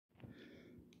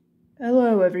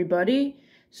Hello everybody.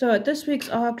 So at this week's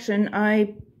auction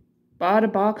I bought a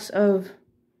box of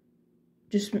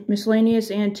just miscellaneous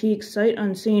antiques sight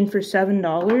unseen for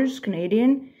 $7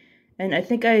 Canadian, and I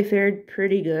think I fared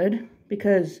pretty good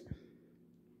because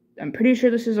I'm pretty sure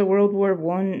this is a World War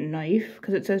I knife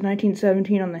because it says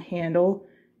 1917 on the handle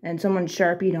and someone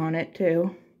sharpied on it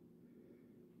too.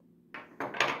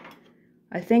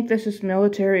 I think this is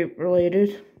military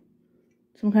related,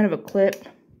 some kind of a clip.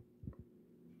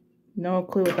 No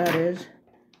clue what that is.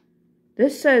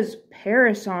 This says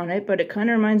Paris on it, but it kind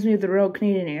of reminds me of the Royal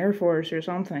Canadian Air Force or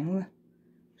something.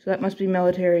 So that must be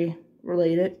military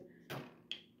related.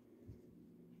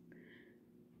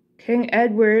 King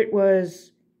Edward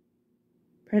was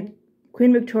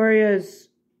Queen Victoria's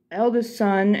eldest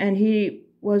son, and he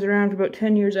was around for about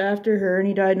 10 years after her, and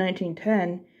he died in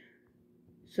 1910.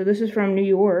 So this is from New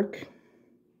York.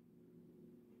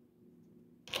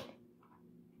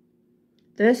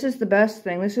 This is the best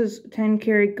thing. This is 10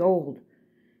 karat gold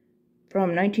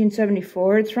from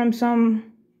 1974. It's from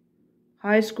some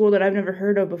high school that I've never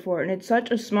heard of before, and it's such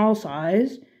a small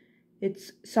size.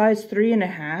 It's size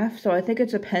 3.5, so I think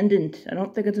it's a pendant. I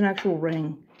don't think it's an actual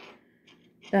ring.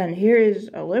 Then here is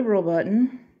a liberal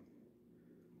button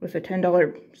with a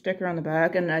 $10 sticker on the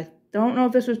back, and I don't know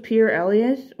if this was Pierre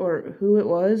Elliott or who it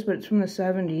was, but it's from the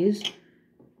 70s.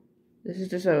 This is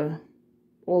just a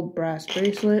old brass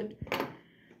bracelet.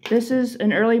 This is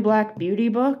an early black beauty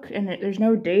book, and there's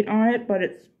no date on it, but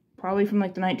it's probably from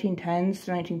like the 1910s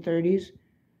to 1930s.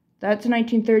 That's a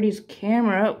 1930s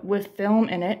camera with film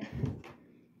in it.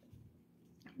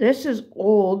 This is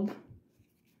old.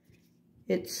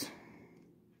 It's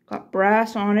got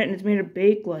brass on it, and it's made of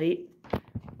Bakelite.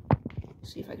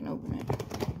 Let's see if I can open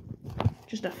it.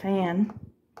 Just a fan.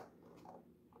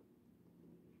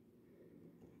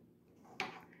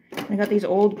 I got these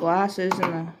old glasses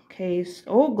in the case.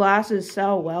 Old glasses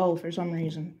sell well for some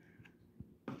reason.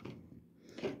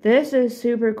 This is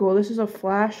super cool. This is a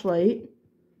flashlight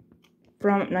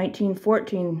from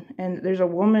 1914, and there's a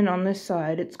woman on this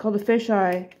side. It's called a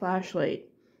fisheye flashlight.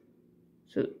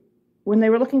 So when they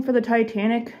were looking for the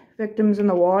Titanic victims in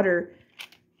the water,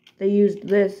 they used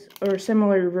this or a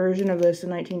similar version of this in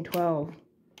 1912.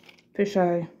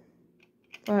 Fisheye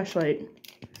flashlight.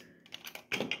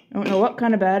 I don't know what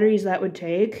kind of batteries that would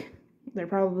take. They're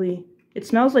probably... It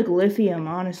smells like lithium,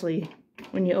 honestly,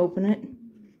 when you open it.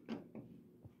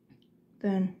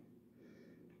 Then,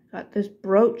 got this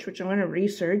brooch, which I'm going to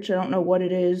research. I don't know what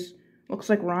it is. Looks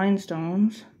like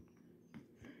rhinestones.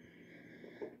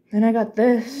 Then I got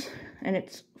this, and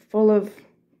it's full of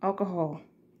alcohol.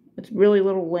 It's really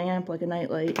little lamp, like a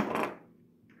nightlight.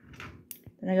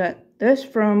 Then I got this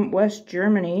from West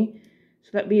Germany. So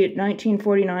that'd be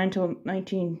 1949 till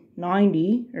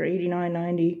 1990, or 89,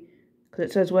 90, because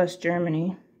it says West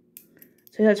Germany.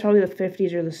 I'd say that's probably the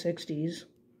 50s or the 60s.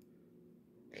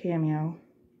 Cameo.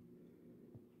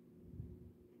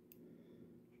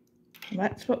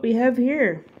 That's what we have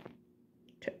here.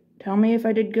 Tell me if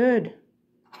I did good.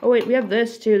 Oh wait, we have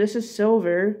this too. This is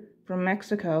silver from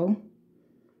Mexico.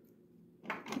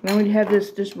 And then we have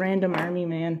this just random army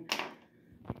man.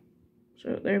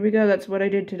 So there we go. That's what I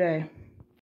did today.